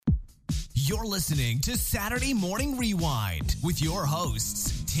You're listening to Saturday Morning Rewind with your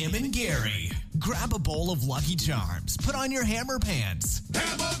hosts, Tim and Gary. Grab a bowl of Lucky Charms, put on your hammer pants.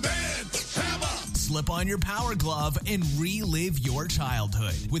 Hammer pants! Hammer! Slip on your power glove and relive your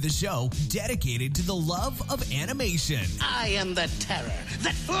childhood with a show dedicated to the love of animation. I am the terror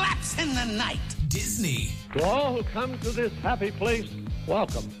that flaps in the night. Disney. To all who come to this happy place,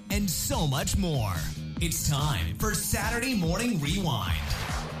 welcome. And so much more. It's time for Saturday Morning Rewind.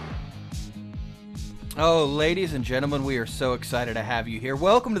 Oh, ladies and gentlemen, we are so excited to have you here.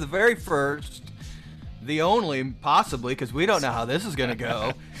 Welcome to the very first, the only, possibly, because we don't know how this is going to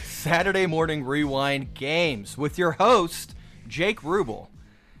go, Saturday Morning Rewind Games with your host, Jake Rubel.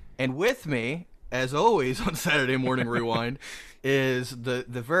 And with me, as always on Saturday Morning Rewind, is the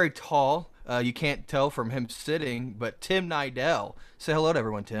very tall, you can't tell from him sitting, but Tim Nidell. Say hello to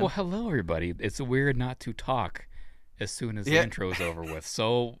everyone, Tim. Well, hello, everybody. It's weird not to talk as soon as the intro is over with.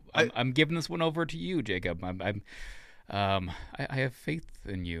 So I'm giving this one over to you, Jacob. I have faith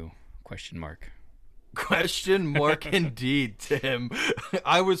in you, question mark. Question mark indeed, Tim.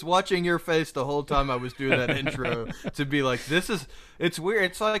 I was watching your face the whole time I was doing that intro to be like, it's weird.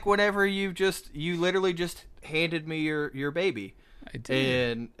 It's like whenever you literally just handed me your baby. I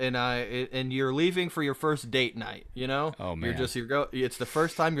did. And you're leaving for your first date night, you know? Oh, man. It's the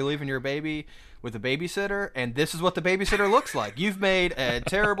first time you're leaving your baby with a babysitter, and this is what the babysitter looks like. You've made a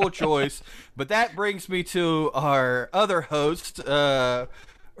terrible choice, but that brings me to our other host, or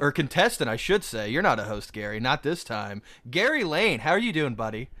contestant, I should say. You're not a host, Gary, not this time. Gary Lane, how are you doing,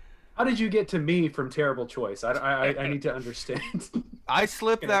 buddy? How did you get to me from terrible choice? I need to understand. I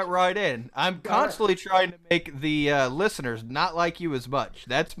slipped that right in. I'm constantly trying to make the listeners not like you as much.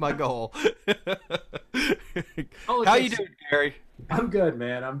 That's my goal. How you doing, Gary? I'm good,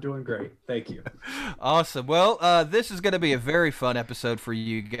 man. I'm doing great. Thank you. Awesome. Well, this is going to be a very fun episode for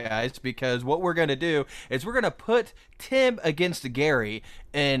you guys because what we're going to do is we're going to put Tim against Gary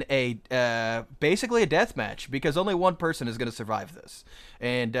in a basically a death match because only one person is going to survive this.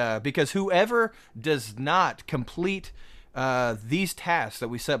 And because whoever does not complete these tasks that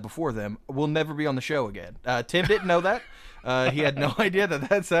we set before them will never be on the show again. Tim didn't know that. He had no idea that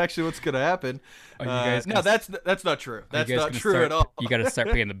that's actually what's going to happen. That's not true. That's not true at all. You got to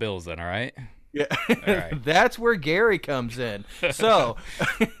start paying the bills then, all right? Yeah, all right. That's where Gary comes in. So,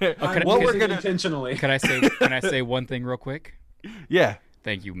 intentionally. Can I say one thing real quick? Yeah.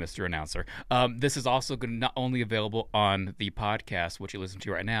 Thank you, Mr. Announcer. This is also going to not only available on the podcast, which you listen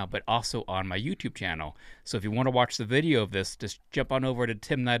to right now, but also on my YouTube channel. So if you want to watch the video of this, just jump on over to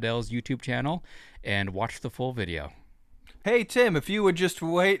Tim Nidell's YouTube channel and watch the full video. Hey, Tim, if you would just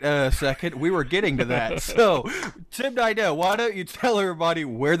wait a second, we were getting to that. So, Tim Nidell, why don't you tell everybody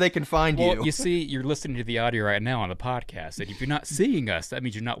where they can find you? Well, you see, you're listening to the audio right now on the podcast, and if you're not seeing us, that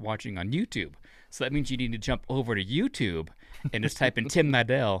means you're not watching on YouTube. So that means you need to jump over to YouTube and just type in Tim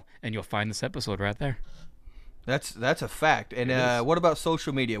Nidell, and you'll find this episode right there. That's a fact. And what about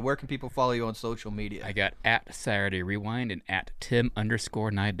social media? Where can people follow you on social media? I got at Saturday Rewind and at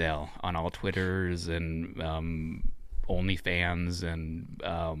Tim_Nidell on all Twitters and OnlyFans and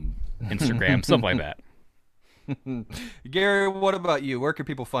Instagram, something like that. Gary, what about you? Where can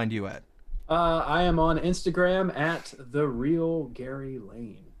people find you at? I am on Instagram at The Real Gary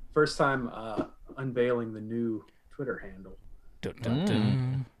Lane. First time unveiling the new Twitter handle. Dun, dun,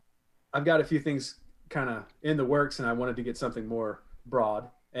 dun. I've got a few things kind of in the works, and I wanted to get something more broad,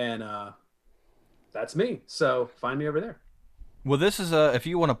 and that's me. So find me over there. Well, this is if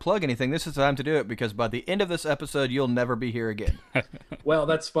you want to plug anything, this is the time to do it because by the end of this episode, you'll never be here again. Well,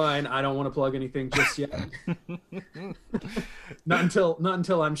 that's fine. I don't want to plug anything just yet. Not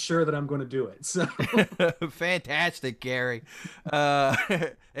until I'm sure that I'm going to do it. So fantastic, Gary.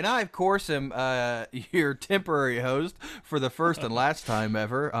 And I, of course, am your temporary host for the first and last time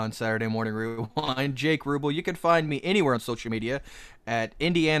ever on Saturday Morning Rewind, Jake Rubel. You can find me anywhere on social media at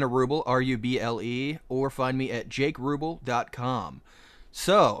Indiana Rubel, R-U-B-L-E, or find me at jakerubel.com.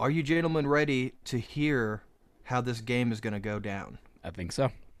 So, are you gentlemen ready to hear how this game is going to go down? I think so.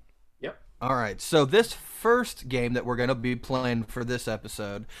 Yep. All right, so this first game that we're going to be playing for this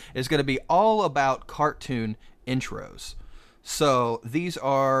episode is going to be all about cartoon intros. So, these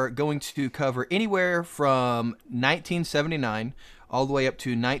are going to cover anywhere from 1979 all the way up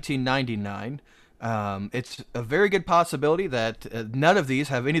to 1999. It's a very good possibility that none of these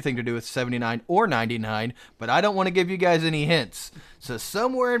have anything to do with 79 or 99, but I don't want to give you guys any hints. So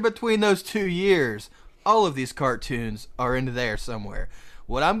somewhere in between those 2 years, all of these cartoons are in there somewhere.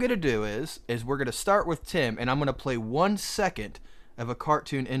 What I'm going to do is we're going to start with Tim, and I'm going to play 1 second of a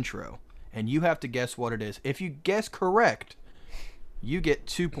cartoon intro, and you have to guess what it is. If you guess correct, you get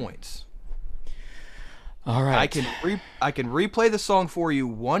 2 points. All right. I can replay the song for you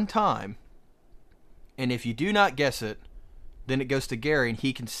one time, and if you do not guess it, then it goes to Gary and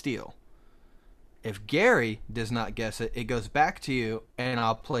he can steal. If Gary does not guess it, it goes back to you, and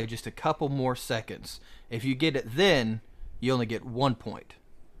I'll play just a couple more seconds. If you get it then, you only get 1 point.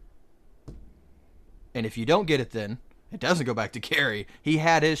 And if you don't get it then, it doesn't go back to Gary. He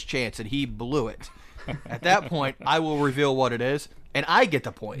had his chance, and he blew it. At that point, I will reveal what it is, and I get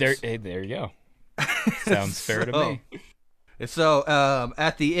the points. There you go. Sounds fair to me. So,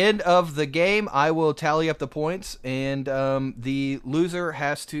 at the end of the game, I will tally up the points, and the loser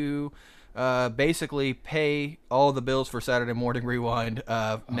has to basically pay all the bills for Saturday Morning Rewind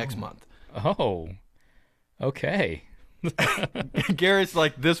next month. Oh, okay. Garrett's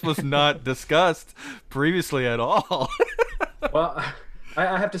like, this was not discussed previously at all. Well,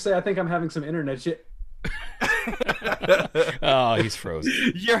 I have to say, I think I'm having some internet shit. Oh, he's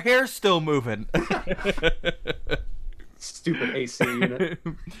frozen. Your hair's still moving. Stupid AC unit.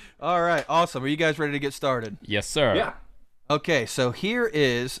 All right, awesome. Are you guys ready to get started? Yes, sir. Yeah. Okay, so here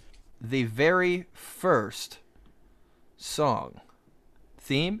is the very first song,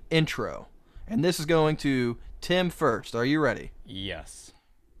 theme, intro. And this is going to Tim first. Are you ready? Yes.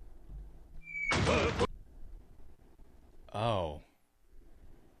 Oh.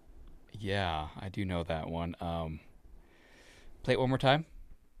 Yeah, I do know that one. Play it one more time.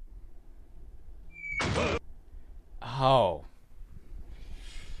 Oh.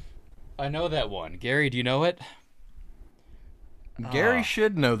 I know that one. Gary, do you know it? Gary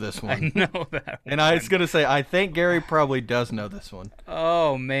should know this one. I know that one. And I was going to say, I think Gary probably does know this one.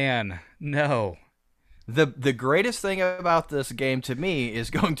 Oh, man. No. The greatest thing about this game to me is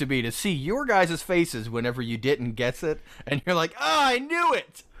going to be to see your guys' faces whenever you didn't guess it, and you're like, oh, I knew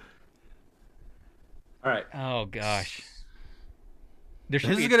it! All right. Oh, gosh. This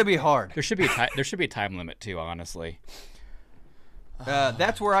is going to be hard. There should be a time limit, too, honestly.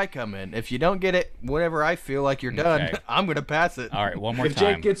 That's where I come in. If you don't get it whenever I feel like you're done, Okay. I'm going to pass it. All right, one more If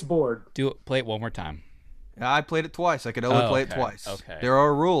time. Jake gets bored. Play it one more time. I played it twice. I could only play it okay, twice. okay. There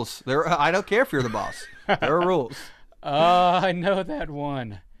are rules. I don't care if you're the boss. There are rules. I know that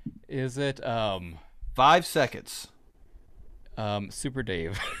one. Is it 5 seconds. Super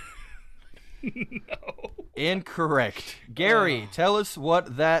Dave? Incorrect. Gary, tell us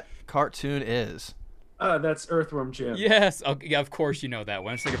what that cartoon is. That's Earthworm Jim. Yes. Oh, yeah, of course you know that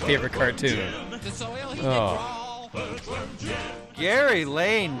one. It's like your favorite cartoon. Oh, Gary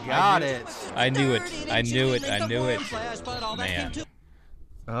Lane got it. I knew it. I knew it. Man.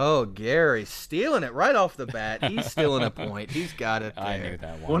 Oh, Gary, stealing it right off the bat. He's stealing a point. He's got it there. I knew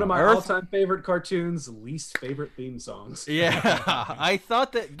that one. One of my Earth- all-time favorite cartoons, least favorite theme songs. Yeah, I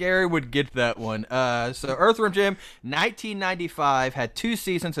thought that Gary would get that one. So Earthworm Jim, 1995, had 2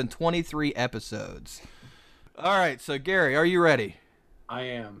 seasons and 23 episodes. All right, so Gary, are you ready? I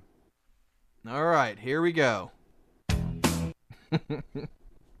am. All right, here we go.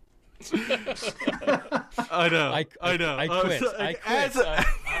 I know. I know. I quit. I quit.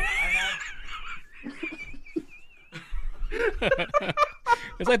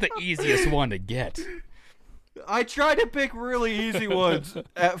 It's like the easiest one to get. I tried to pick really easy ones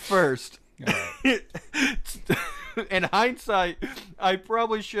at first. In hindsight, I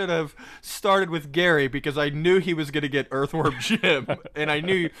probably should have started with Gary because I knew he was going to get Earthworm Jim, and I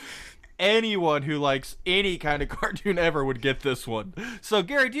knew anyone who likes any kind of cartoon ever would get this one. So,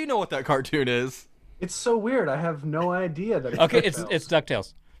 Gary, do you know what that cartoon is? It's so weird. I have no idea that. Okay, it's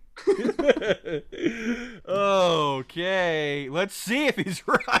DuckTales. Okay, let's see if he's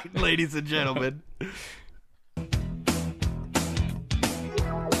right, ladies and gentlemen.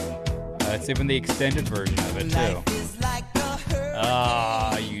 It's even the extended version of it too.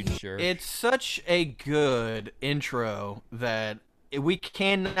 Ah, you jerk. It's such a good intro that we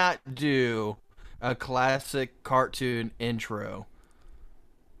cannot do a classic cartoon intro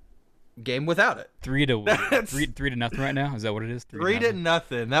game without it. 3-0 right now. Is that what it is?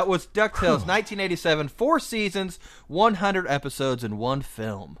 3-0. That was DuckTales, 1987, 4 seasons, 100 episodes, and 1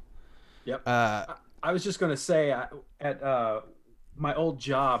 film. Yep. I was just gonna say at my old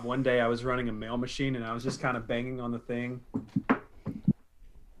job one day I was running a mail machine and I was just kind of banging on the thing,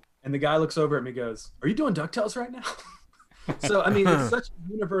 and the guy looks over at me and goes, "Are you doing DuckTales right now?" So I mean, it's such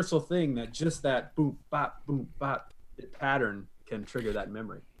a universal thing that just that boom bop pattern can trigger that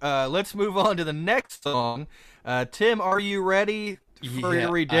memory. Let's move on to the next song. Tim, are you ready for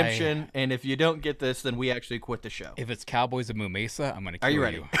your redemption? And if you don't get this, then we actually quit the show. If it's Cowboys of Moo Mesa, I'm going to kill you.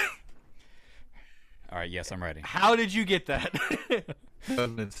 Are you ready? All right, yes, I'm ready. How did you get that? That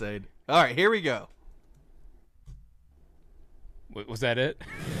was insane. All right, here we go. Was that it?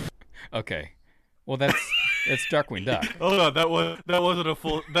 Okay. Well, that's Darkwing Duck. Hold on, that wasn't a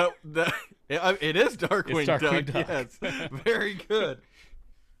full it is Darkwing, Darkwing Duck. Duck. Yes, very good.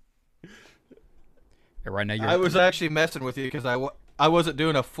 Yeah, right now you're. I was actually messing with you because I wasn't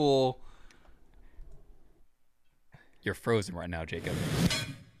doing a full. You're frozen right now, Jacob.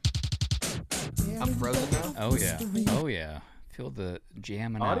 I'm frozen now. Oh yeah. Oh yeah. Feel the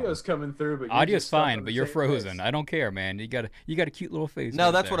jamming out. Audio's coming through, but you're Audio's just stuck fine, on but the you're same frozen. place. I don't care, man. You got a cute little face. No,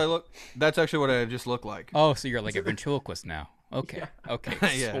 right that's there. what I look. That's actually what I just look like. Oh, so you're like a ventriloquist now. Okay. Okay.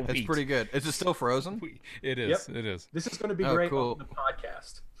 Yeah, it's sweet. pretty good. Is it still frozen? Sweet. It is. Yep. It is. This is going to be Oh, great cool. on the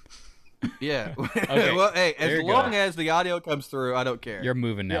podcast. Yeah. Okay, Well, hey, there as you go. long as the audio comes through, I don't care. You're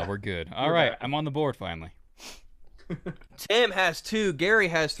moving now. Yeah. We're good. All You're right. back. I'm on the board finally. Tim has 2. Gary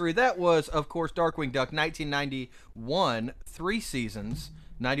has 3. That was, of course, Darkwing Duck, 1991, 3 seasons,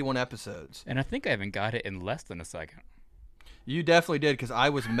 91 episodes. And I think I even got it in less than a second. You definitely did because I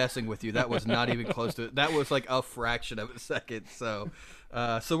was messing with you. That was not even close to it. That was like a fraction of a second. So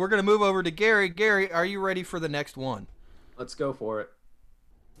we're gonna move over to Gary. Gary, are you ready for the next one? Let's go for it.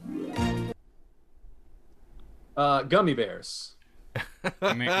 Gummy bears.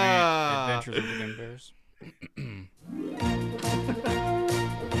 Adventures of the Gummy Bears.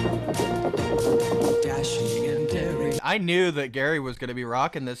 I knew that Gary was gonna be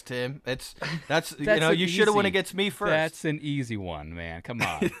rocking this, Tim. That's you know an you should have went easy- against me first. That's an easy one, man. Come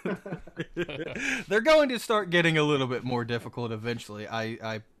on. They're going to start getting a little bit more difficult eventually.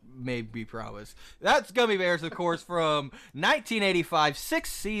 I may be promised. That's Gummy Bears, of course, from 1985,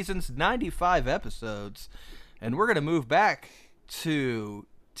 6 seasons, 95 episodes. And we're going to move back to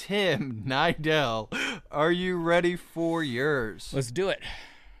Tim Nidell. Are you ready for yours? Let's do it.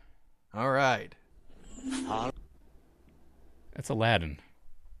 All right. That's Aladdin.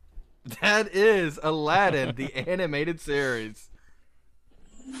 That is Aladdin, the animated series.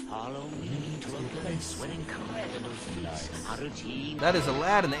 Follow me to a place where incredible things are routine. That is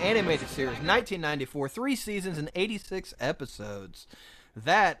Aladdin, the animated series, 1994, 3 seasons and 86 episodes.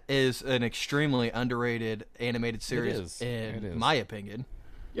 That is an extremely underrated animated series, is. in It is. my opinion.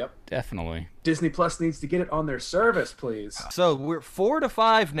 Yep. Definitely. Disney Plus needs to get it on their service, please. So we're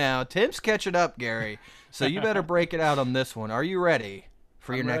 4-5 now. Tim's catching up, Gary. So you better break it out on this one. Are you ready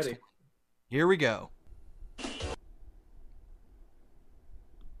for your I'm next ready. one? Here we go.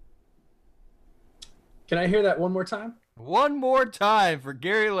 Can I hear that one more time? One more time for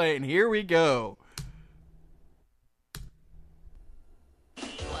Gary Layton. Here we go.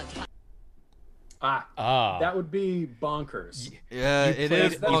 That would be bonkers. Yeah, it played-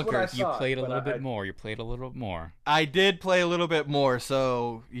 is that's what I bonkers. You thought, played a but little bit I- more. You played a little bit more. I did play a little bit more,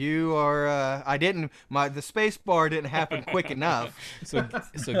 so you are. I didn't. The space bar didn't happen quick enough. So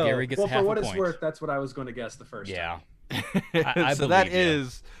Gary gets well, half for what a it's point. worth, that's what I was going to guess the first time. Yeah. I So that believe ya.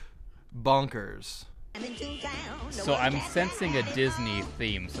 is bonkers. So I'm sensing a Disney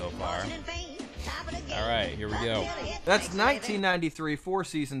theme so far. All right, here we go. That's 1993, 4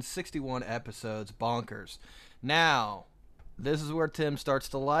 seasons, 61 episodes. Bonkers. Now, this is where Tim starts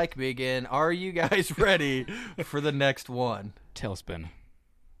to like me again. Are you guys ready for the next one? Tailspin.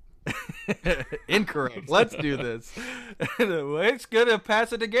 Incorrect. Let's do this. It's gonna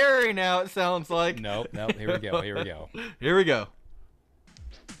pass it to Gary now. It sounds like. Nope. Here we go. Here we go. Here we go.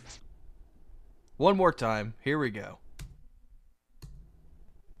 One more time. Here we go.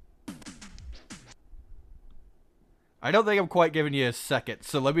 I don't think I'm quite giving you a second,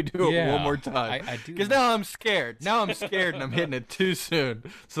 so let me do it Yeah, one more time. I do. Because now I'm scared. Now I'm scared and I'm hitting it too soon.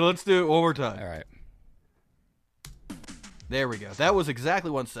 So let's do it one more time. All right. There we go. That was exactly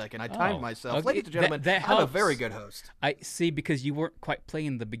 1 second. I timed Oh, myself. okay, Ladies and gentlemen, that I'm a helps. very good host. I see because you weren't quite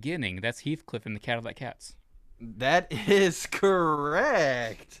playing the beginning. That's Heathcliff and the Cadillac Cats. That is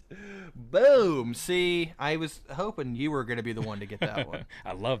correct. Boom. See, I was hoping you were going to be the one to get that one.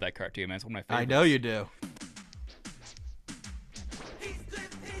 I love that cartoon, man. It's one of my I favorites. know you do.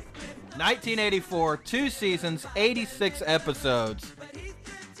 1984, 2 seasons, 86 episodes.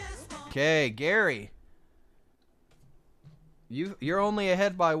 Okay, Gary. You're only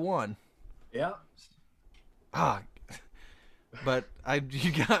ahead by 1. Yeah. But I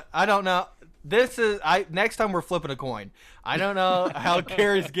don't know. Next time we're flipping a coin. I don't know how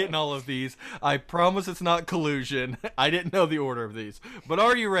Gary's getting all of these. I promise it's not collusion. I didn't know the order of these. But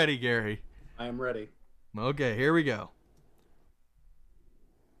are you ready, Gary? I am ready. Okay, here we go.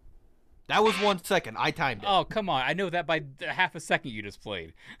 That was 1 second. I timed it. Oh, come on. I know that by half a second you just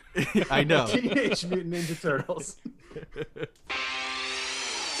played. I know. Teenage Mutant Ninja Turtles.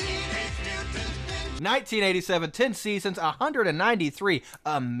 1987, 10 seasons, 193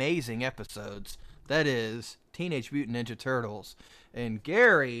 amazing episodes. That is Teenage Mutant Ninja Turtles. And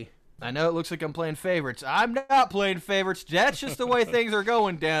Gary, I know it looks like I'm playing favorites. I'm not playing favorites. That's just the way things are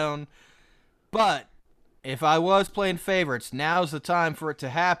going down. But if I was playing favorites, now's the time for it to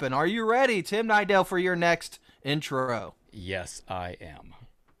happen. Are you ready, Tim Nidell, for your next intro? Yes, I am.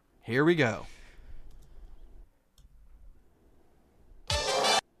 Here we go.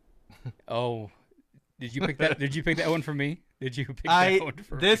 Oh, did you pick that? Did you pick that one for me? Did you pick that one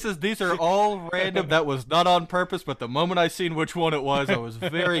for me? These are all random. That was not on purpose, but the moment I seen which one it was, I was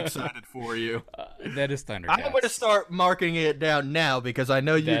very excited for you. That is Thundercats. I'm going to start marking it down now because I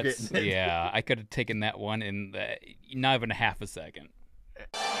know you're getting it. Yeah, I could have taken that one in not even a half a second.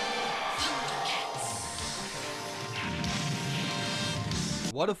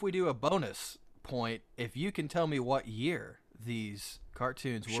 What if we do a bonus point if you can tell me what year these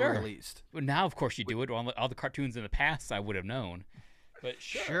cartoons were released? Well, now, of course, you do it. All the cartoons in the past, I would have known. But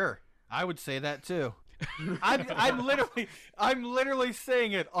sure, I would say that too. I'm literally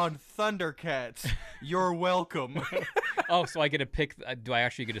saying it on Thundercats. You're welcome. Oh, so I get to pick. Do I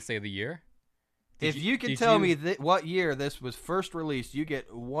actually get to say the year? If you can tell me what year this was first released, you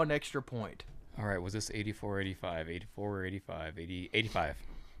get 1 extra point. All right, was this 84, 85, 84, 85, 80, 85?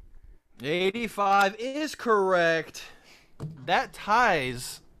 85 is correct. That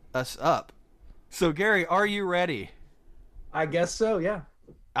ties us up. So, Gary, are you ready? I guess so, yeah.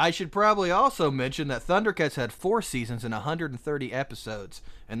 I should probably also mention that Thundercats had 4 seasons and 130 episodes.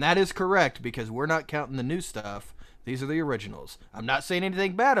 And that is correct because we're not counting the new stuff. These are the originals. I'm not saying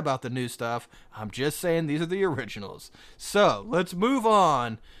anything bad about the new stuff. I'm just saying these are the originals. So, let's move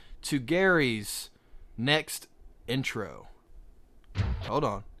on to Gary's next intro. Hold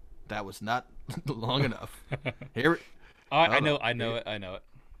on. That was not long enough. Here. I know it.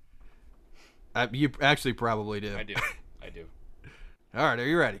 You actually probably do. I do. All right, are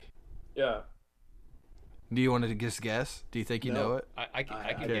you ready? Yeah. Do you want to just guess? Do you think you know it? I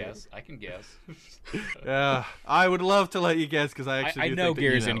can guess. I can guess. I would love to let you guess because I actually I do know think that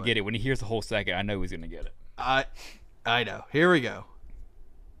Gary's you know going to get it. When he hears the whole second, I know he's going to get it. I know. Here we go.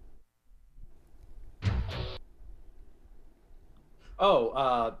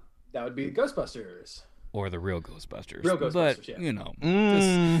 Oh, that would be Ghostbusters. Or the real Ghostbusters. Real Ghostbusters, but, yeah. you know.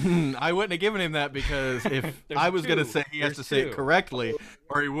 I wouldn't have given him that because if I was going to say he has to say it two. correctly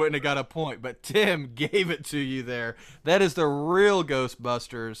or he wouldn't have got a point. But Tim gave it to you there. That is the real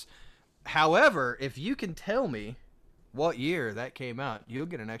Ghostbusters. However, if you can tell me what year that came out, you'll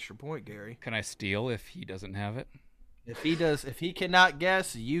get an extra point, Gary. Can I steal if he doesn't have it? If he cannot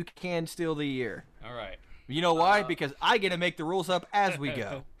guess, you can steal the year. All right. You know why? Because I get to make the rules up as we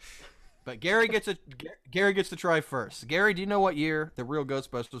go. But Gary gets to try first. Gary, do you know what year the real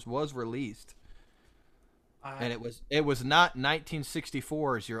Ghostbusters was released? And it was not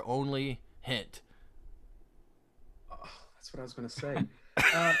 1964 is your only hint. Oh, that's what I was going to say.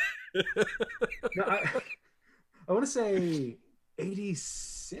 No, I want to say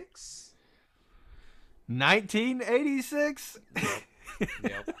 86. 1986?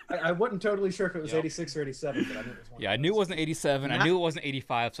 Yep. I wasn't totally sure if it was 86 or 87, but I knew it was one. Yeah, I knew it wasn't 87. I knew it wasn't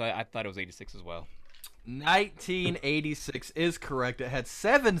 85, so I thought it was 86 as well. 1986 is correct. It had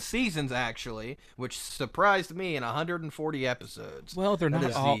 7 seasons actually, which surprised me, in 140 episodes. Well, they're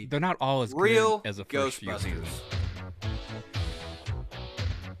not all as real good as the first few Ghostbusters. seasons.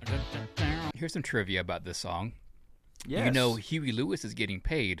 Here's some trivia about this song. Yes. You know, Huey Lewis is getting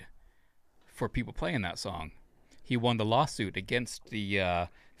paid for people playing that song. He won the lawsuit against the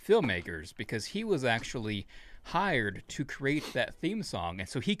filmmakers because he was actually hired to create that theme song. And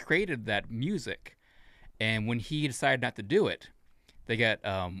so he created that music. And when he decided not to do it, they got,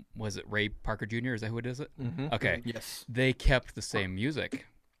 was it Ray Parker Jr.? Is that who it is? Mm-hmm. Okay. Yes. They kept the same music.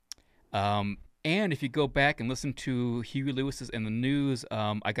 And if you go back and listen to Huey Lewis's In the News,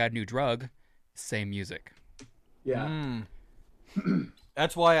 I Got a New Drug, same music. Yeah.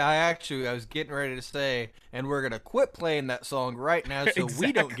 That's why I was getting ready to say, and we're going to quit playing that song right now so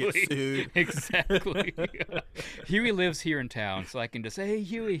we don't get sued. Exactly. Huey lives here in town, so I can just say, hey,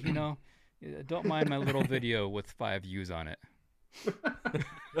 Huey, you know, don't mind my little video with 5 views on it.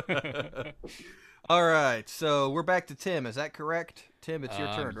 All right, so we're back to Tim. Is that correct? Tim, it's your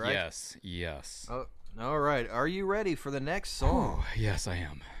turn, right? Yes. Oh, all right. Are you ready for the next song? Yes, I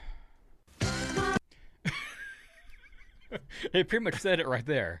am. It pretty much said it right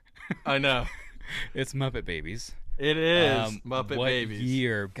there. I know. It's Muppet Babies. It is Muppet what Babies. What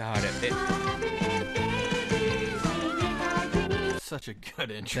year? God, such a good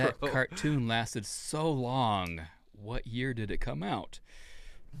intro. That cartoon lasted so long. What year did it come out?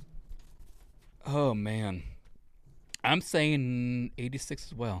 Oh, man. I'm saying 86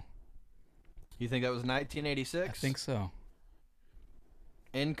 as well. You think that was 1986? I think so.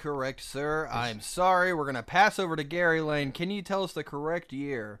 Incorrect, sir. I'm sorry. We're going to pass over to Gary Lane. Can you tell us the correct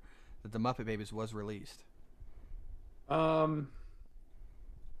year that the Muppet Babies was released? 87?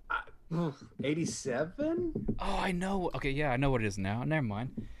 Oh, I know. Okay, yeah, I know what it is now. Never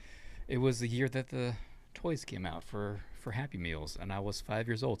mind. It was the year that the toys came out for Happy Meals, and I was 5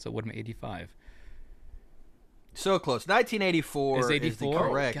 years old, so it would have been 85. So close. 1984 Is is 84? the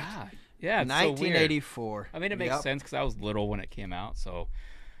correct. God. Yeah, it's 1984. So I mean, it makes sense because I was little when it came out, so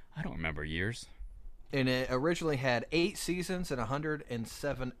I don't remember years. And it originally had 8 seasons and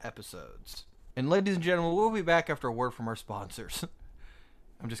 107 episodes. And ladies and gentlemen, we'll be back after a word from our sponsors.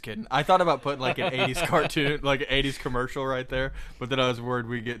 I'm just kidding. I thought about putting like an 80s cartoon, like an 80s commercial right there, but then I was worried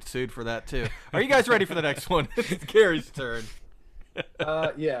we'd get sued for that too. Are you guys ready for the next one? It's Gary's turn.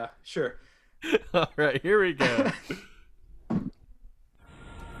 Yeah, sure. All right, here we go.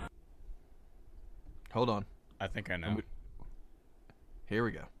 Hold on. I think I know. Here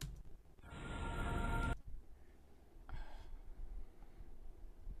we go.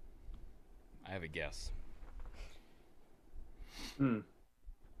 I have a guess.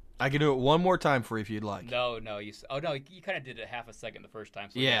 I can do it one more time for you if you'd like. No, you kind of did it half a second the first time.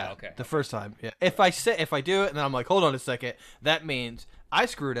 So Yeah, okay. the first time. Yeah. If I do it and then I'm like, hold on a second, that means I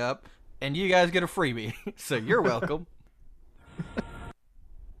screwed up and you guys get a freebie. So you're welcome.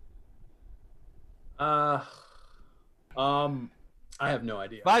 I have no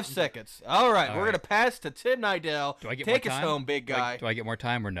idea. 5 seconds. All right, All we're right. gonna pass to Tim Nidell. Do I get Take more us time? home, big guy. Do I get more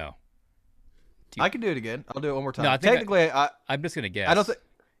time or no? I can do it again. I'll do it one more time. No, I think Technically, I'm just gonna guess. I don't think.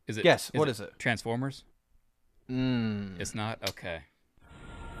 Is it? Guess. What is it? Transformers? Mm. It's not. Okay.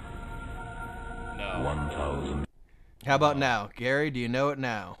 No. 1,000. How about now, Gary? Do you know it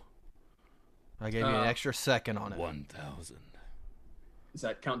now? I gave you an extra second on it. 1,000. Is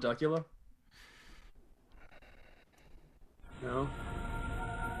that Count Duckula? No.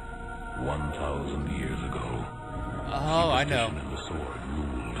 1,000 years ago. Oh, I know. And the sword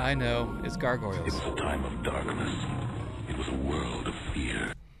ruled. I know. It's It Gargoyles. was a time of darkness. It was a world of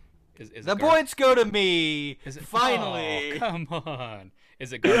fear. Is The it points go to me. Is it Finally? Oh, come on.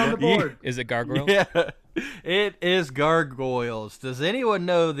 Is it Get on the board. Is it Gargoyles? Yeah, it is Gargoyles. Does anyone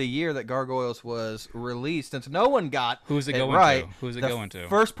know the year that Gargoyles was released? Since no one got Who's it it going right, to? Who's it the going to?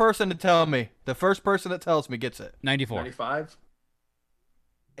 First person to tell me. The first person that tells me gets it. 94. 95?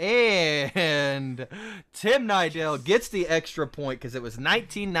 And Tim Nidell gets the extra point because it was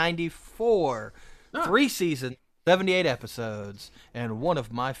 1994. 3 seasons, 78 episodes, and one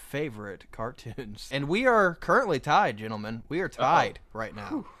of my favorite cartoons. And we are currently tied, gentlemen. We are tied right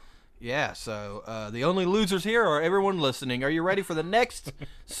now. Yeah, so the only losers here are everyone listening. Are you ready for the next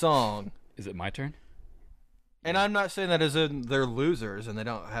song? Is it my turn? And I'm not saying that as in they're losers and they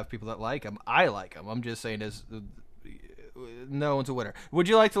don't have people that like them. I like them. I'm just saying as no one's a winner. Would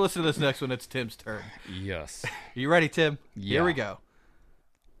you like to listen to this next one? It's Tim's turn. Yes. You ready, Tim? Here we Yeah. go.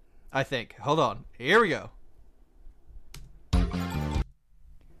 I think. Hold on. Here we go.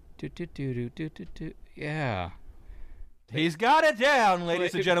 Yeah. He's got it down,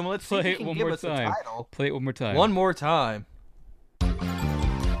 ladies and gentlemen. Let's see if Play he it can one give more us time. a title. Play it one more time. One more time.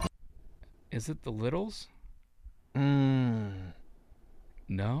 Is it the Littles?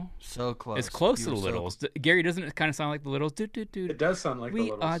 No. So close. It's close You to were the so Littles. Gary, doesn't it kind of sound like the Littles? It does sound like We the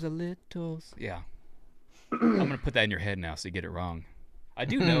Littles. are the Littles. Yeah. I'm gonna put that in your head now, so you get it wrong. I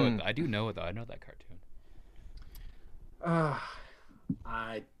do know it. I do know it though. I know that cartoon.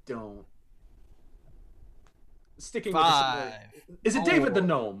 I don't. Sticking Five, with the Is it David the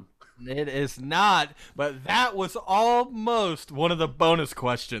Gnome? It is not, but that was almost one of the bonus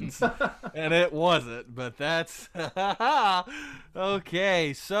questions. And it wasn't, but that's...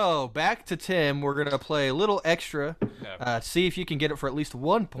 Okay, so back to Tim. We're going to play a little extra. See if you can get it for at least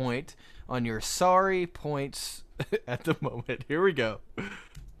 1 point on your sorry points at the moment. Here we go.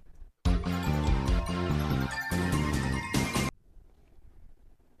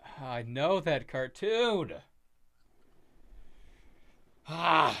 I know that cartoon.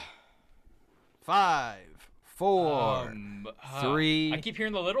 5, 4, 3, I keep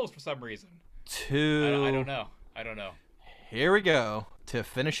hearing the Littles for some reason. 2. I don't know. I don't know. Here we go to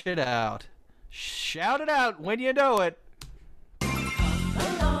finish it out. Shout it out when you know it.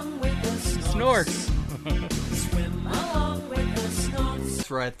 Snorks.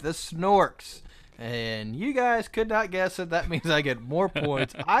 That's right, the Snorks. And you guys could not guess it. That means I get more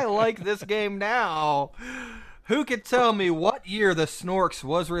points. I like this game now. Who could tell me what year the Snorks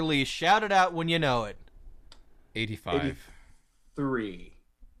was released? Shout it out when you know it. 85. 3.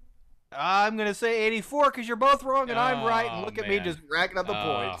 I'm going to say 84 because you're both wrong and I'm right. And look at me man. just racking up the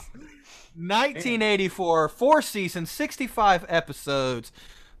points. 1984, 4 seasons, 65 episodes.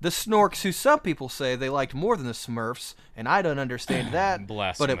 The Snorks, who some people say they liked more than the Smurfs, and I don't understand that,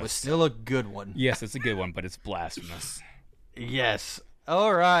 but it was Blasphemous. still a good one. Yes, it's a good one, but it's blasphemous. Yes.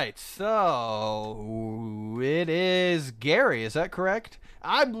 All right, so it is Gary, is that correct?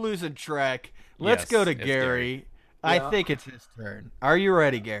 I'm losing track. Let's Yes, go to it's Gary. I Yeah. think it's his turn. Are you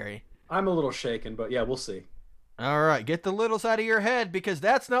ready, Gary? I'm a little shaken, but yeah, we'll see. All right, get the littles out of your head because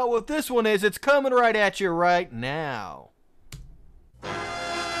that's not what this one is. It's coming right at you right now.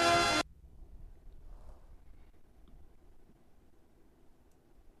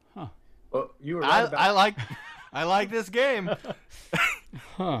 Well, you were right about I like this game.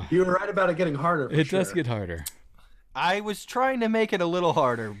 you were right about it getting harder. For It sure. does get harder. I was trying to make it a little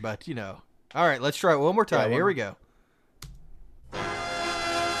harder, but you know. All right, let's try it one more time. one Here more. we go.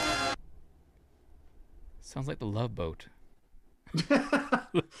 Sounds like the Love Boat.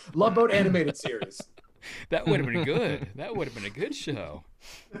 Love Boat animated series. That would have been good. That would have been a good show.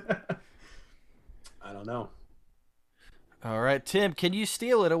 I don't know. All right, Tim, can you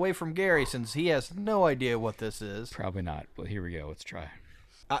steal it away from Gary since he has no idea what this is? Probably not, but here we go. Let's try.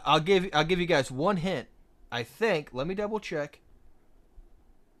 I'll give you guys one hint. I think. Let me double check.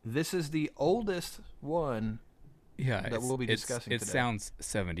 This is the oldest one. Yeah, That we'll be discussing It today. sounds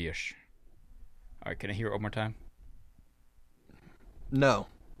 70-ish. All right, can I hear it one more time? No.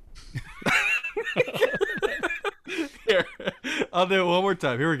 Here, I'll do it one more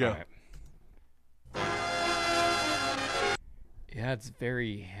time. Here we go. All right. Yeah, it's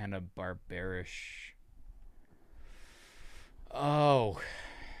very Hanna-Barberish. Oh.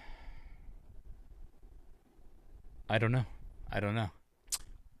 I don't know.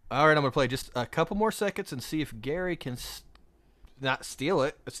 All right, I'm gonna play just a couple more seconds and see if Gary can not steal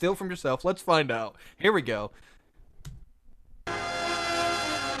it. Steal it from yourself. Let's find out. Here we go.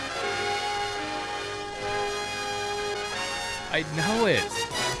 I know it.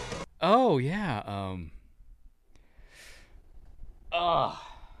 Oh, yeah. Oh,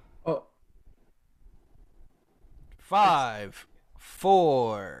 5,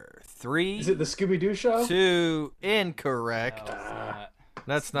 4, 3, is it the Scooby Doo show? 2. Incorrect. No, it's not.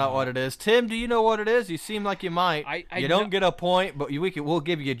 That's not what it is. Tim, do you know what it is? You seem like you might. I you know- don't get a point, but we'll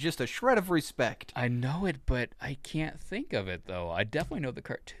give you just a shred of respect. I know it, but I can't think of it, though. I definitely know the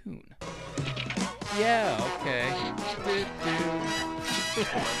cartoon. Yeah, okay.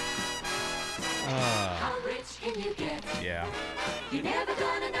 How rich can you get? Yeah. You're never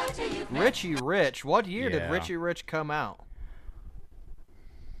gonna know till you've met. Richie Rich. What year did Yeah. Richie Rich come out?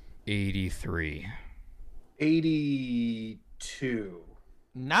 83. 82.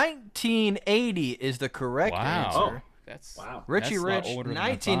 1980 is the correct Wow. answer. That's Wow. Richie that's a lot Rich, older than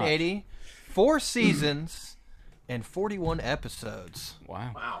I thought. 1980, 4 seasons and 41 episodes.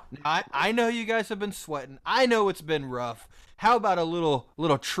 Wow. Wow. I know you guys have been sweating. I know it's been rough. How about a little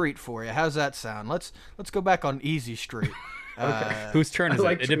treat for you? How's that sound? Let's go back on Easy Street. Whose turn is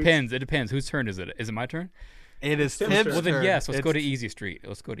like it? It treats. depends. It depends. Whose turn is it? Is it my turn? It is Tim's Tim's turn. Well, then turn. yes. Let's go to It's- Easy Street.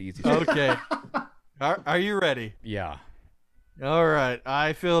 Let's go to Easy Street. Okay. Are you ready? Yeah. All right.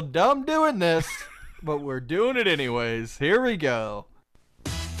 I feel dumb doing this, but we're doing it anyways. Here we go.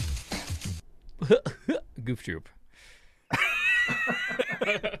 Goof Troop.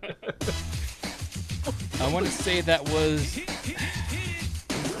 I want to say that was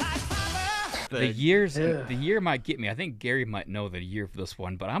the years. Yeah. The year might get me. I think Gary might know the year for this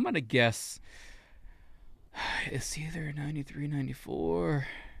one, but I'm gonna guess it's either 93, 94.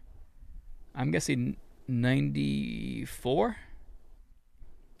 I'm guessing 94.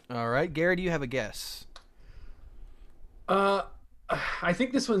 All right, Gary, do you have a guess? I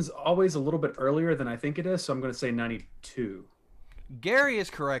think this one's always a little bit earlier than I think it is, so I'm going to say 92. Gary is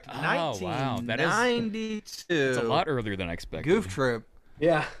correct. Oh, wow. That is- 1992. It's a lot earlier than I expected. Goof Troop.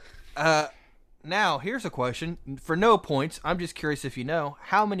 Yeah. Now, here's a question. For no points, I'm just curious if you know,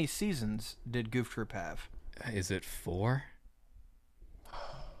 how many seasons did Goof Troop have? Is it 4?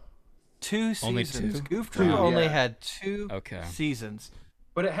 2 Only seasons. 2? Goof Troop Two, only yeah. had 2 Okay. seasons.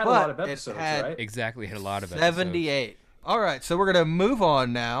 But it had But a lot of it episodes, had right? Exactly. Hit a lot of episodes. 78. All right, so we're going to move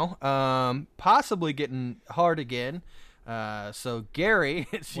on now. Possibly getting hard again. So, Gary,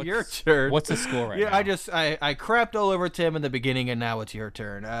 it's your turn. What's the score right Yeah, now? I crapped all over Tim in the beginning, and now it's your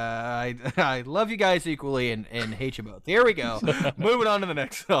turn. I love you guys equally and hate you both. Here we go. Moving on to the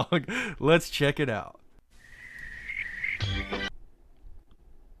next song. Let's check it out.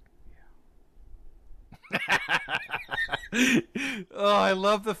 Oh, I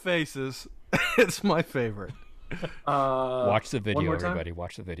love the faces. It's my favorite. Watch the one video, more time? everybody.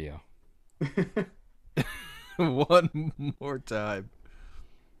 Watch the video. One more time.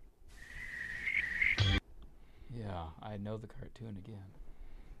 Yeah, I know the cartoon again.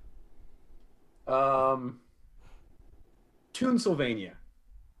 Toonsylvania.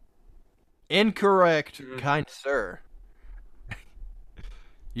 Incorrect, kind sir.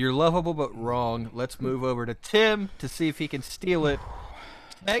 You're lovable but wrong. Let's move over to Tim to see if he can steal it.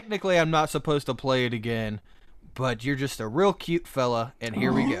 Technically, I'm not supposed to play it again, but you're just a real cute fella, and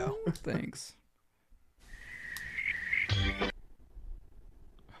here we go. Thanks.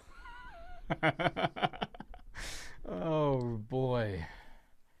 Oh, boy.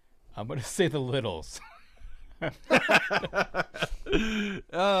 I'm going to say the Littles.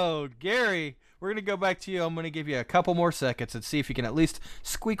 Oh, Gary, we're going to go back to you. I'm going to give you a couple more seconds and see if you can at least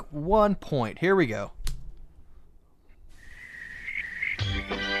squeak 1 point. Here we go.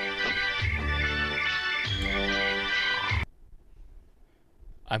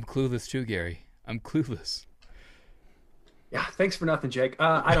 I'm clueless too, Gary. I'm clueless. Yeah, thanks for nothing, Jake.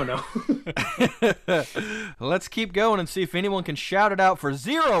 I don't know. Let's keep going and see if anyone can shout it out for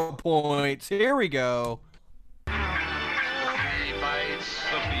 0 points. Here we go.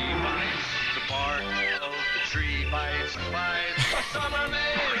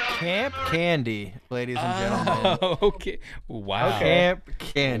 Camp Candy, ladies and gentlemen. Oh, okay. Wow. Camp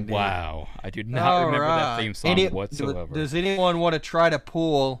Candy. Wow. I do not remember that theme song whatsoever. Does anyone want to try to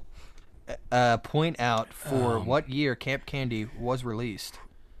point out for what year Camp Candy was released?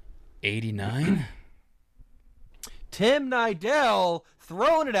 89? Tim Nidell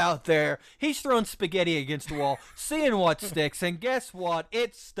throwing it out there. He's throwing spaghetti against the wall, seeing what sticks, and guess what?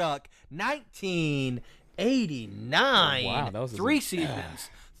 It stuck. 1989. Wow, that was 3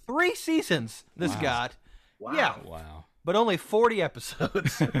 seasons. 3 seasons this got. Wow. Yeah. Wow. But only 40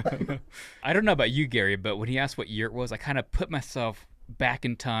 episodes. I don't know about you, Gary, but when he asked what year it was, I kind of put myself back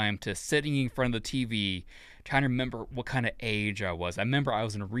in time to sitting in front of the TV, trying to remember what kind of age I was. I remember I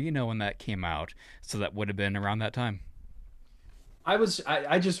was in Reno when that came out, so that would have been around that time.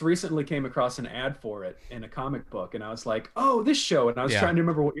 I just recently came across an ad for it in a comic book, and I was like, oh, this show. And I was trying to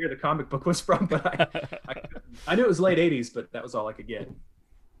remember what year the comic book was from, but I knew it was late 80s, but that was all I could get.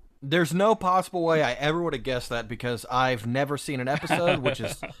 There's no possible way I ever would have guessed that because I've never seen an episode, which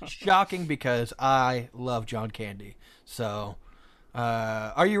is shocking because I love John Candy. So,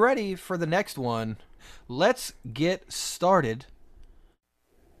 are you ready for the next one? Let's get started.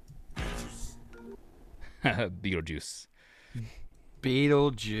 Beetlejuice.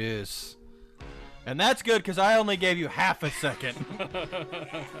 Beetlejuice. And that's good because I only gave you half a second.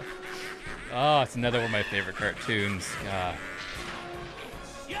 Oh, it's another one of my favorite cartoons.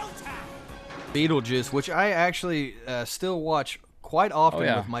 Beetlejuice, which I actually still watch quite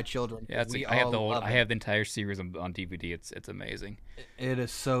often with my children. Yeah, I have the entire series on DVD. It's amazing. It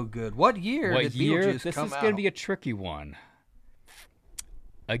is so good. What year did Beetlejuice This come is out? going to be a tricky one.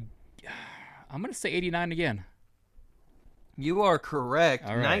 I'm going to say 89 again. You are correct.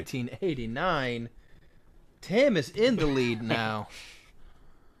 All right. 1989. Tim is in the lead now.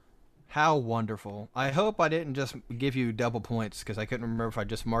 How wonderful. I hope I didn't just give you double points because I couldn't remember if I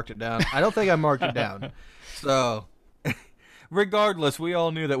just marked it down. I don't think I marked it down. So, regardless, we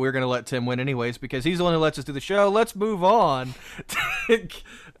all knew that we were going to let Tim win anyways because he's the one who lets us do the show. Let's move on to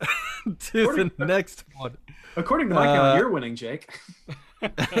the next one. According to my count, you're winning, Jake. I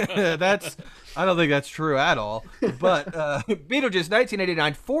don't think that's true at all. But Beetlejuice,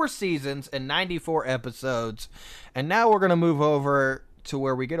 1989, 4 seasons and 94 episodes. And now we're going to move over to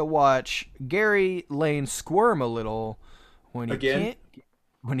where we get to watch Gary Lane squirm a little when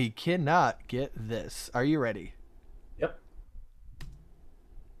he cannot get this. Are you ready? Yep.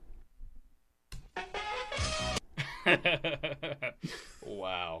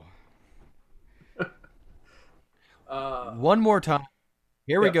 Wow. One more time.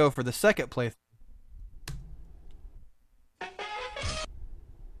 Here we go for the second playthrough.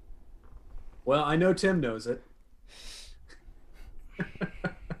 Well, I know Tim knows it.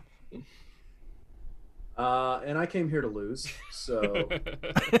 And I came here to lose, so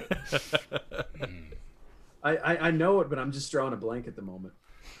I know it, but I'm just drawing a blank at the moment.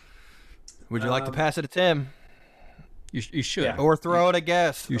 Would you like to pass it to Tim? You should. Yeah. Or throw out a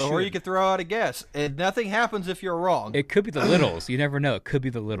guess. You or should. you could throw out a guess. And nothing happens if you're wrong. It could be the Littles. You never know. It could be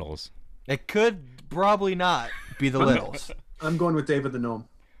the Littles. It could probably not be the Littles. I'm going with David the Gnome.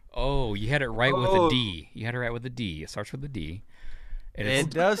 Oh, you had it right with a D. You had it right with a D. It starts with a D. And It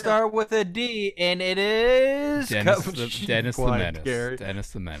does start with a D, and it is Dennis the Quiet, Menace. Gary.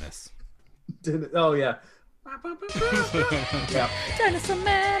 Dennis the Menace. Oh, yeah. Yeah. Dennis the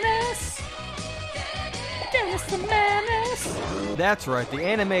Menace. Dennis the Menace. That's right. The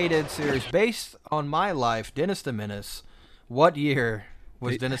animated series based on my life, Dennis the Menace. What year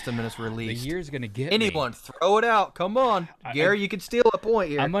was Dennis the Menace The released? year's gonna get Anyone, throw it out. Come on. Gary, you can steal a point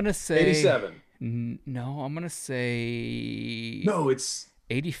here. me. I'm gonna say 87. No, I'm gonna say No, it's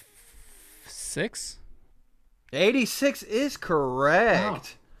 86. 86 is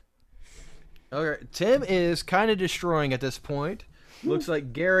correct. Okay, Tim is kind of destroying at this point. Looks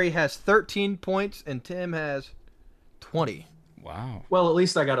like Gary has 13 points and Tim has 20. Wow. well. At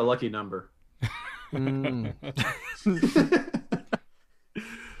least I got a lucky number.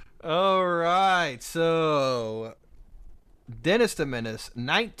 All right, so Dennis the Menace,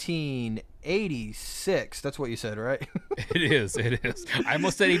 1986. That's what you said, right? It is. I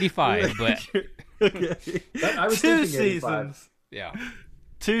almost said 85, but Okay. I was Two thinking 85. seasons. yeah.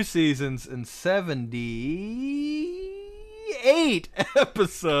 2 seasons and 78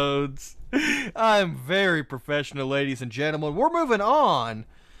 episodes. I'm very professional, ladies and gentlemen. We're moving on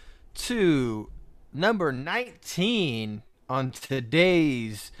to number 19 on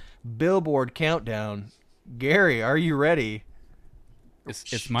today's Billboard countdown. Gary, are you ready?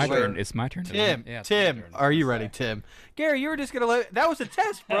 It's my Sure. turn. It's my turn. Tim, Yeah, it's my Tim, turn. are you ready, Tim? Gary, you were just gonna that was a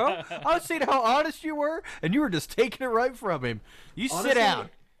test, bro. I was seeing how honest you were, and you were just taking it right from him. You sit Honestly, down.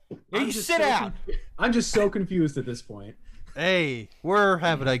 I'm You just sit so down. I'm just so confused at this point. Hey, we're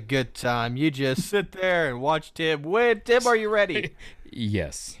having a good time. You just sit there and watch Tim win. Tim, are you ready?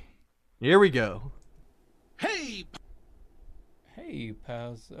 Yes. Here we go. Hey,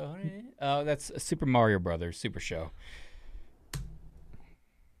 pals. That's Super Mario Brothers Super Show.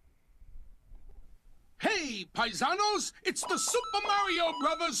 Hey, paisanos, it's the Super Mario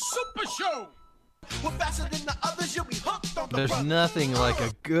Brothers Super Show! We're faster than the others, you'll be hooked on the There's brothers. nothing like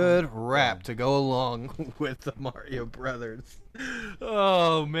a good rap to go along with the Mario Brothers.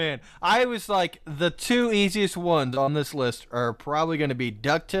 Oh, man. I was like, the two easiest ones on this list are probably going to be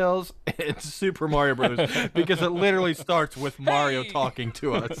DuckTales and Super Mario Brothers because it literally starts with Mario talking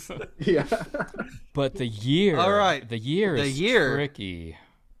to us. Yeah. But the year. All right. The year The is year. tricky.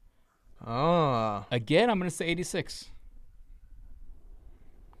 Ah. Again, I'm going to say 86.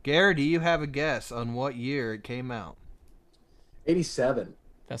 Gary, do you have a guess on what year it came out? 87.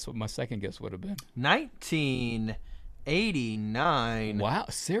 That's what my second guess would have been. 1989 Wow,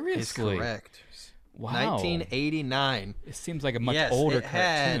 is seriously? correct. Wow. 1989. It seems like a much Yes, older it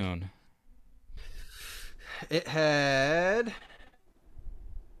had- cartoon. It had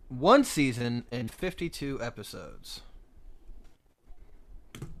 1 season and 52 episodes.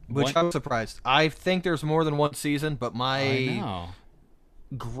 Which One- I'm surprised. I think there's more than 1 season, but I my know.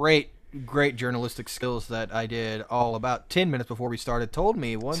 great journalistic skills that I did all about 10 minutes before we started told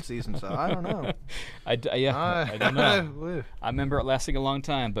me 1 season, so I don't know. I don't know. I remember it lasting a long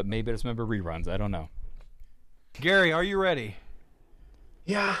time, but maybe I just remember reruns. I don't know. Gary, are you ready?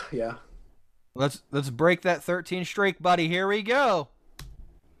 Yeah. Let's break that 13 streak, buddy. Here we go.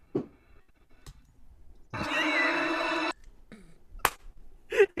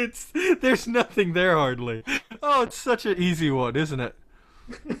 There's nothing there hardly. Oh, it's such an easy one, isn't it?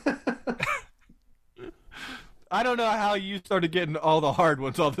 I don't know how you started getting all the hard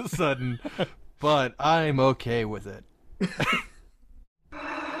ones all of a sudden, but I'm okay with it.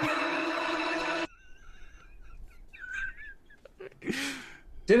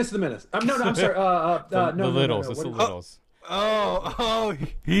 Dennis the Menace. No, I'm sorry. The Littles. It's the What- Littles. Oh,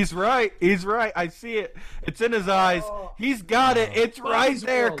 he's right. He's right. I see it. It's in his eyes. He's got it. It's right Bobby's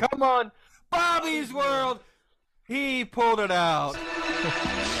there. World. Come on. Bobby's World. He pulled it out.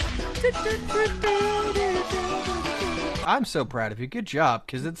 I'm so proud of you. Good job,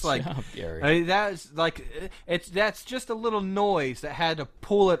 because it's like job, Gary. I mean, that's just a little noise that had to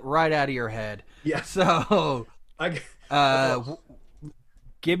pull it right out of your head. Yeah. So, I,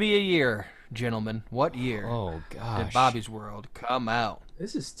 give me a year, gentlemen. What year Oh gosh. did Bobby's World come out?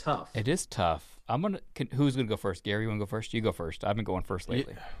 this is tough. It is tough. Who's gonna go first? Gary, you wanna go first? You go first. I've been going first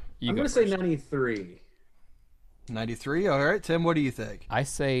lately. I'm going to say 93. 93. All right, Tim. What do you think? I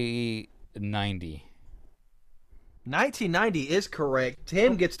say 90. 1990 is correct.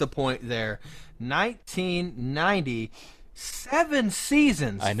 Tim gets the point there. 1990, 7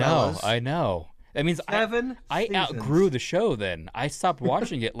 seasons. I know. fellas. I know. That means 7 I seasons. outgrew the show. Then I stopped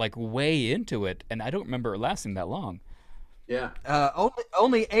watching it like way into it, and I don't remember it lasting that long. Yeah.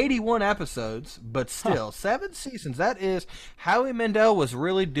 Only 81 episodes, but still 7 seasons. That is Howie Mandel was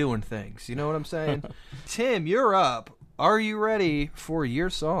really doing things. You know what I'm saying? Tim, you're up. Are you ready for your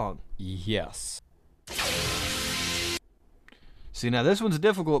song? Yes. See, now this one's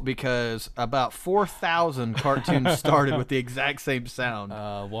difficult because about 4,000 cartoons started with the exact same sound.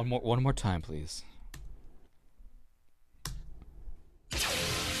 One more time, please.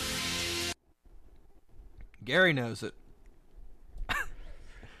 Gary knows it.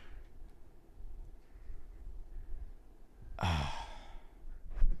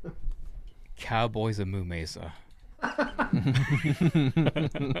 Cowboys of Moo Mesa. I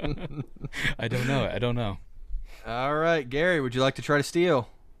don't know. All right, Gary, would you like to try to steal?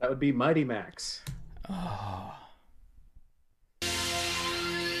 That would be Mighty Max. Oh.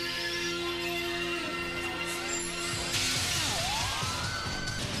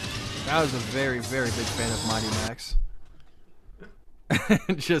 I was a very, very big fan of Mighty Max.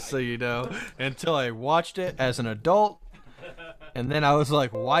 Just so you know, until I watched it as an adult, and then I was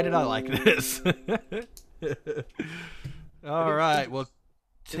like, why did I like this? All right, well,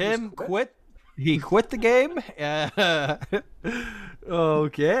 Tim quit. He quit the game.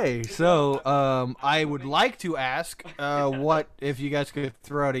 Okay, so I would like to ask what if you guys could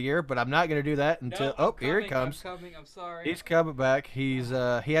throw out a year, but I'm not going to do that until here he comes. I'm coming. I'm sorry. He's coming back. He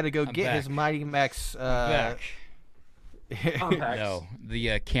had to go get back. his Mighty Max. Back. No,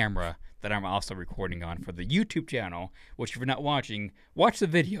 the camera that I'm also recording on for the YouTube channel, which if you're not watching, watch the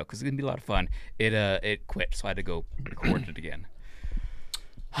video because it's gonna be a lot of fun. It quit, so I had to go record it again.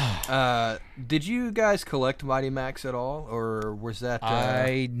 Did you guys collect Mighty Max at all, or was that?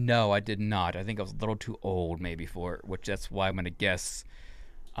 No, I did not. I think I was a little too old maybe for it, which that's why I'm gonna guess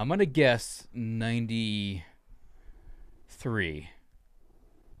 93.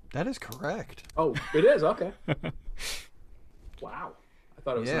 That is correct. Oh, it is okay. Wow, I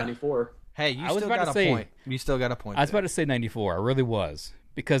thought it was 94. Hey, you still got a point. You still got a point. I was about to say 94. I really was.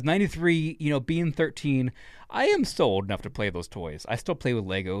 Because 93, being 13, I am still old enough to play those toys. I still play with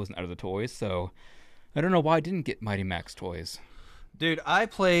Legos and other toys, so I don't know why I didn't get Mighty Max toys. Dude, I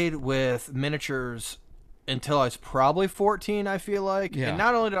played with miniatures until I was probably 14, I feel like. Yeah. And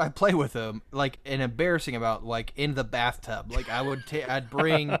not only did I play with them, like, an embarrassing amount, like, in the bathtub. Like, I'd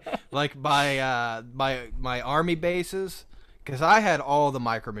bring, like, my army bases, because I had all the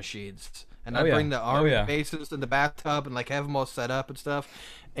Micro Machines. And I'd bring the army bases in the bathtub and, like, have them all set up and stuff.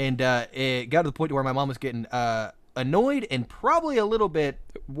 And it got to the point where my mom was getting annoyed and probably a little bit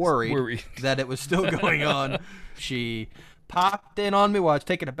worried that it was still going on. She popped in on me while I was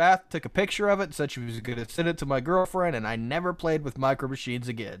taking a bath, took a picture of it, and said she was going to send it to my girlfriend, and I never played with Micro Machines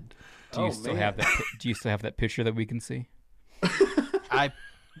again. Do you still have that picture that we can see?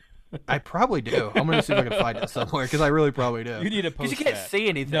 I probably do. I'm going to see if I can find it somewhere, because I really probably do. You need to post Because you can't see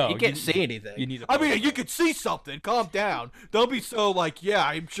anything. No, you can't see anything. You need to I mean, you can see something. Calm down. Don't be so like, yeah,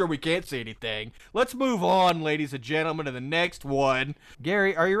 I'm sure we can't see anything. Let's move on, ladies and gentlemen, to the next one.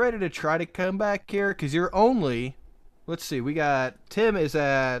 Gary, are you ready to try to come back here? Because you're only, let's see, we got, Tim is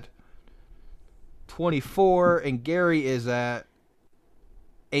at 24, and Gary is at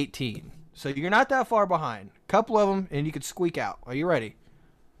 18. So you're not that far behind. Couple of them, and you could squeak out. Are you ready?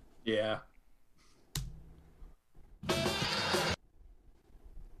 Yeah.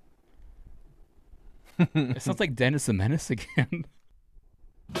 It sounds like Dennis the Menace again.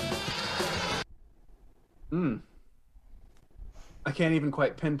 I can't even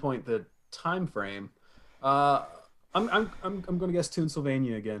quite pinpoint the time frame. I'm going to guess Toon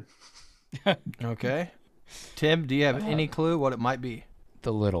Sylvania again. Okay. Tim, do you have any clue what it might be?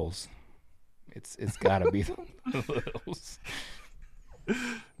 The Littles. It's got to be the Littles.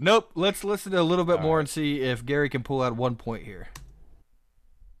 Nope. Let's listen to a little bit more and see if Gary can pull out 1 point here.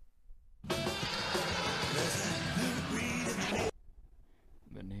 The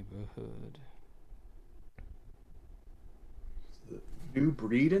Neighborhood. New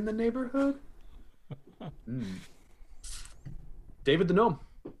breed in the neighborhood? David the Gnome.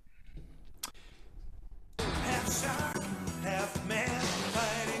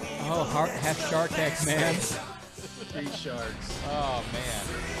 Oh, half shark, half man. Street Sharks. Oh, man.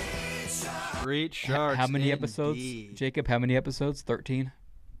 Street Sharks. How many episodes, indeed. Jacob? How many episodes? 13?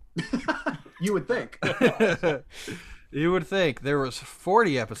 You would think. You would think. There was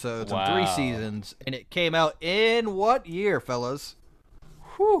 40 episodes and 3 seasons, and it came out in what year, fellas?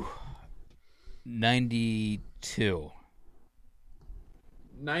 Whew. 92.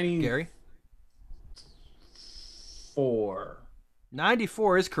 94. Gary?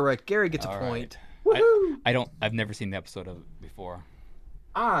 94 is correct. Gary gets a point. Woohoo! I've never seen the episode of it before.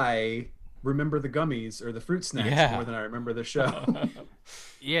 I remember the gummies or the fruit snacks more than I remember the show.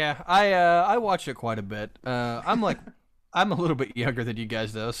 Yeah, I watched it quite a bit. I'm a little bit younger than you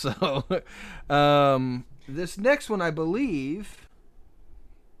guys though, so this next one I believe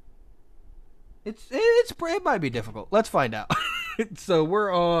it might be difficult. Let's find out. So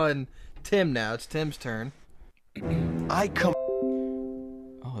we're on Tim now. It's Tim's turn.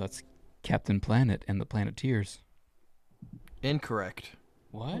 Oh, that's Captain Planet and the Planeteers. Incorrect.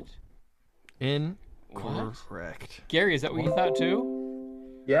 What? Incorrect. Gary, is that what you thought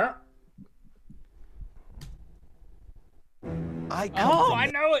too? Yeah. I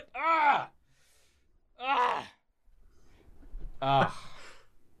know it. Ah!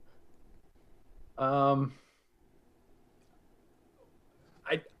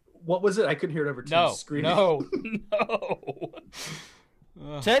 What was it? I couldn't hear it over Tim's screaming. No.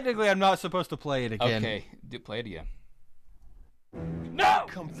 Technically, I'm not supposed to play it again. Okay, play it again. No!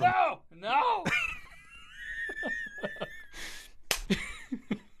 No!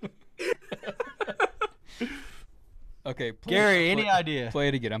 Okay, Gary, any idea? Play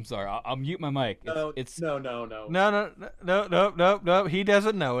it again. I'm sorry. I'll mute my mic. No. No. He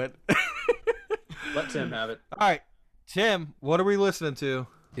doesn't know it. Let Tim have it. All right, Tim, what are we listening to?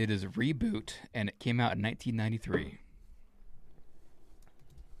 It is Reboot, and it came out in 1993.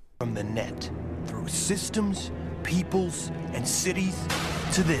 From the net, through systems, peoples, and cities,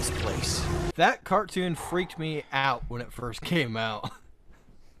 to this place. That cartoon freaked me out when it first came out.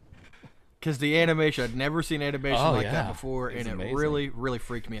 Because the animation, I'd never seen animation like that before, and it really, really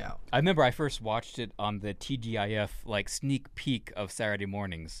freaked me out. I remember I first watched it on the TGIF like sneak peek of Saturday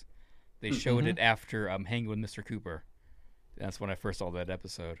mornings. They showed it after Hanging with Mr. Cooper. That's when I first saw that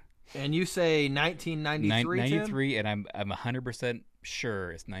episode. And you say 1993, 93, and I'm 100%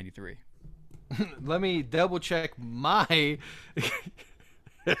 sure it's 93. Let me double check my...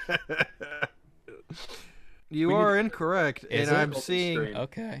 You are incorrect, and I'm seeing...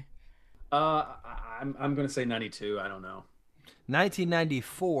 Okay. I'm going to say 92. I don't know.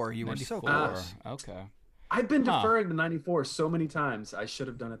 1994. You 94. Were so close. Okay. I've been deferring to 94 so many times. I should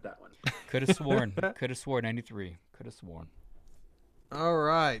have done it that one. Could have sworn. 93. Could have sworn. All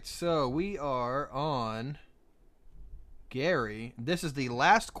right. So we are on Gary. This is the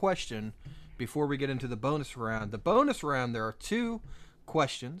last question before we get into the bonus round. The bonus round, there are 2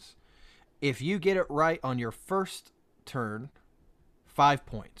 questions. If you get it right on your first turn, 5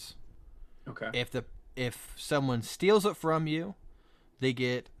 points. Okay. If someone steals it from you, they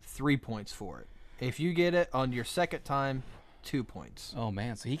get 3 points for it. If you get it on your second time, 2 points. Oh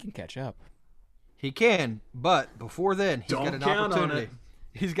man, so he can catch up. He can, but before then, he's got an opportunity.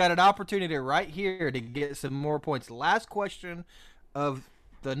 He's got an opportunity right here to get some more points. Last question of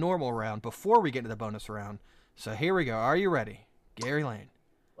the normal round before we get to the bonus round. So here we go. Are you ready? Gary Lane.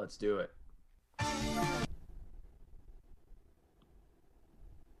 Let's do it.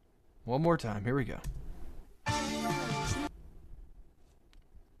 One more time. Here we go.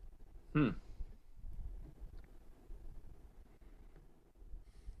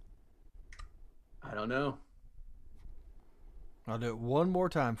 I don't know. I'll do it one more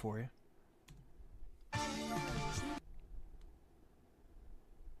time for you.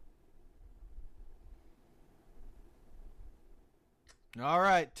 All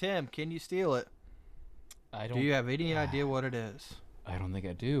right, Tim, can you steal it? Do you have any idea what it is? I don't think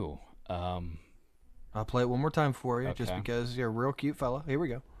I do. I'll play it one more time for you, just because you're a real cute fella. Here we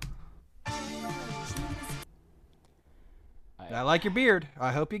go. I like your beard.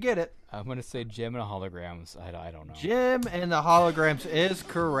 I hope you get it. I'm going to say Jim and the Holograms. I don't know. Jim and the Holograms is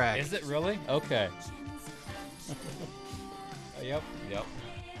correct. Is it really? Okay. Yep.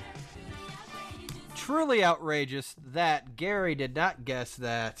 Truly outrageous that Gary did not guess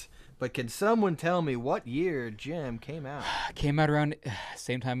that. But can someone tell me what year Jim came out? Came out around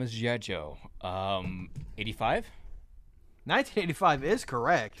same time as G.I. Joe. 85? 1985 is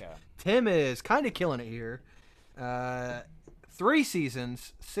correct. Yeah. Tim is kind of killing it here. 3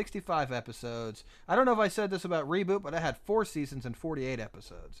 seasons, 65 episodes. I don't know if I said this about Reboot, but I had 4 seasons and 48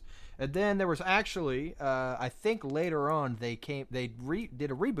 episodes. And then there was actually, I think later on they did a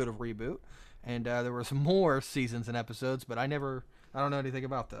reboot of Reboot, and there was more seasons and episodes, but I don't know anything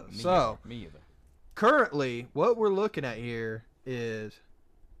about those. Me either. Currently, what we're looking at here is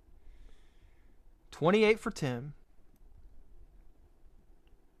 28 for Tim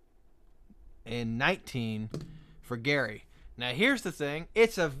and 19 for Gary. Now, here's the thing.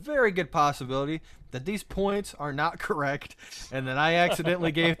 It's a very good possibility that these points are not correct and that I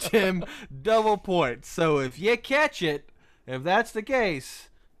accidentally gave Tim double points. So if you catch it, if that's the case,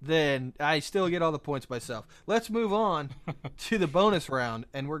 then I still get all the points myself. Let's move on to the bonus round,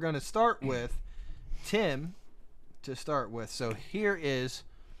 and we're going to start with Tim to start with. So here is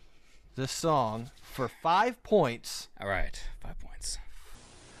the song for 5 points. All right, 5 points.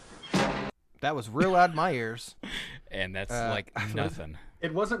 That was real loud in my ears. And that's like nothing.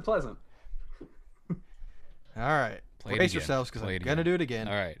 It wasn't pleasant. All right. Brace yourselves because I'm going to do it again.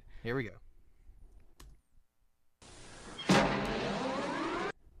 All right. Here we go.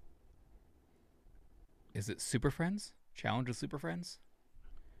 Is it Super Friends? Challenge of Super Friends?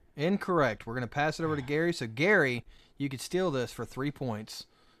 Incorrect. We're going to pass it over to Gary. So, Gary, you could steal this for 3 points.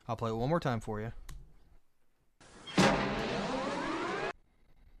 I'll play it one more time for you.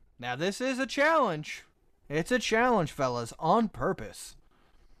 Now, this is a challenge. It's a challenge, fellas, on purpose.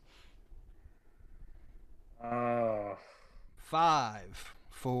 5,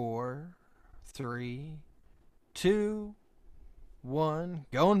 4, 3, 2, 1.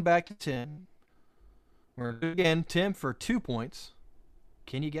 Going back to Tim. We're going to do again. Tim for 2 points.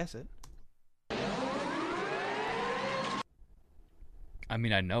 Can you guess it? I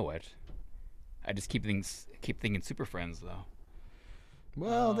mean, I know it. I just keep thinking Super Friends, though.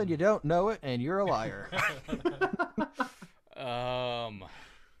 Well, then you don't know it, and you're a liar. I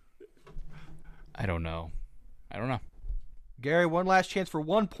don't know. Gary, one last chance for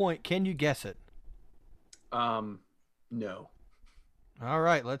 1 point. Can you guess it? No. All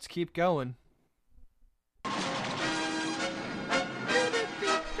right, let's keep going.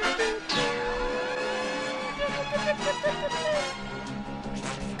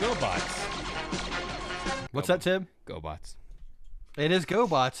 GoBots. What's that, Tim? GoBots. It is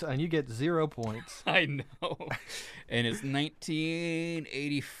GoBots, and you get 0 points. I know. And it's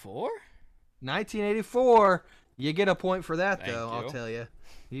 1984? 1984. You get a point for that, Thank though, you. I'll tell you.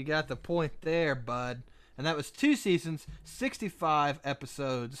 You got the point there, bud. And that was 2 seasons, 65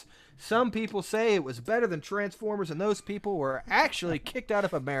 episodes. Some people say it was better than Transformers, and those people were actually kicked out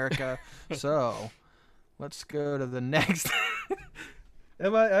of America. So, let's go to the next.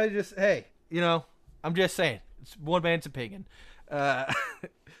 Hey, I'm just saying. It's one man's opinion.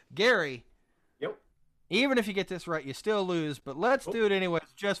 Gary. Yep. Even if you get this right, you still lose, but let's do it anyways,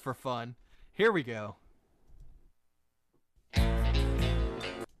 just for fun. Here we go.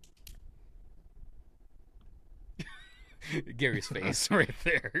 Gary's face right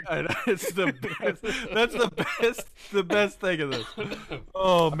there. It's the best. That's the best thing of this.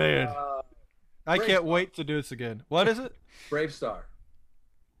 Oh man, I can't wait to do this again. What is it? Brave Star.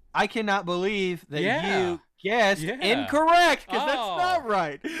 I cannot believe that Yeah. you guessed Yeah. incorrect, because that's Oh. not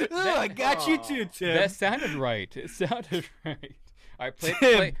right. I got you too, Tim. That sounded right. It sounded right. All right, play Tim,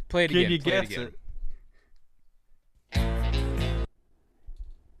 it again. can you play it guess again. it?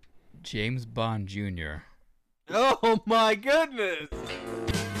 James Bond Jr. Oh my goodness!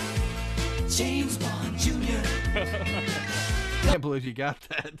 James Bond Jr. Can't believe you got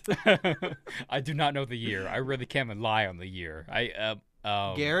that. I do not know the year. I really can't lie on the year.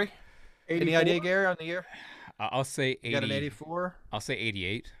 Gary, 84? any idea, Gary, on the year? I'll say 80. You got an 84? I'll say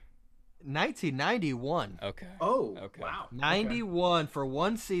 88. 1991. Okay. Oh, Okay. wow. 91 for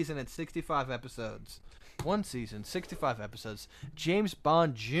 1 season and 65 episodes. 1 season, 65 episodes. James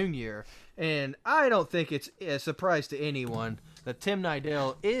Bond Jr. And I don't think it's a surprise to anyone that Tim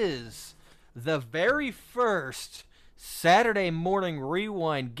Nidell is the very first Saturday Morning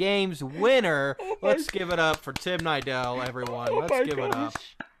Rewind Games winner. Let's give it up for Tim Nidell, everyone. Let's give it up.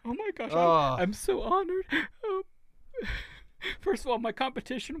 Oh my gosh, Oh. I'm so honored. First of all, my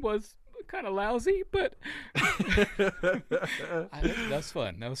competition was kind of lousy, but that's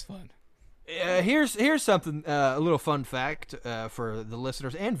fun. That was fun. Here's something, a little fun fact for the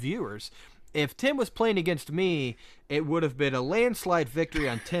listeners and viewers. If Tim was playing against me, it would have been a landslide victory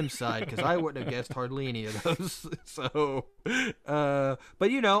on Tim's side, because I wouldn't have guessed hardly any of those. So, but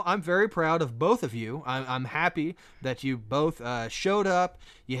I'm very proud of both of you. I'm happy that you both showed up.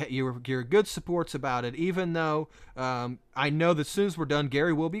 You're good supports about it, even though I know that as soon as we're done,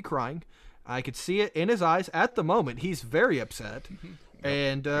 Gary will be crying. I could see it in his eyes at the moment. He's very upset.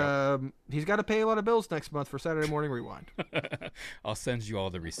 And he's got to pay a lot of bills next month for Saturday Morning Rewind. I'll send you all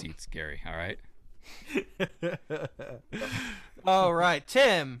the receipts, Gary. All right. All right,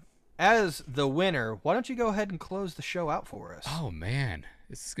 Tim, as the winner, why don't you go ahead and close the show out for us? Oh man,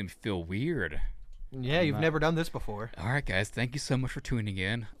 this is gonna feel weird. Yeah, you've never done this before. All right, guys, thank you so much for tuning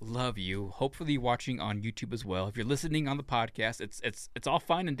in. Love you. Hopefully, you're watching on YouTube as well. If you're listening on the podcast, it's all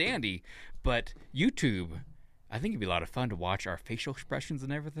fine and dandy, but YouTube, I think it'd be a lot of fun to watch our facial expressions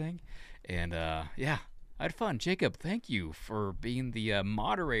and everything. And yeah, I had fun. Jacob, thank you for being the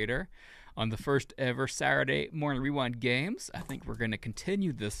moderator on the first ever Saturday Morning Rewind Games. I think we're going to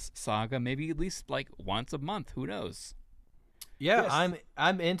continue this saga, maybe at least like once a month. Who knows? Yeah, Yes.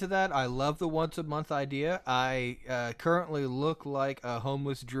 I'm into that. I love the once a month idea. I currently look like a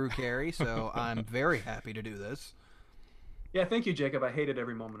homeless Drew Carey, so I'm very happy to do this. Yeah, thank you, Jacob. I hated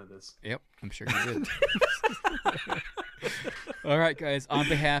every moment of this. Yep, I'm sure you did. All right, guys. On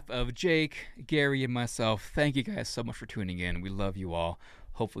behalf of Jake, Gary, and myself, thank you guys so much for tuning in. We love you all.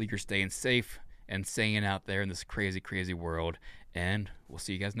 Hopefully you're staying safe and sane out there in this crazy, crazy world. And we'll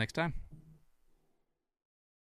see you guys next time.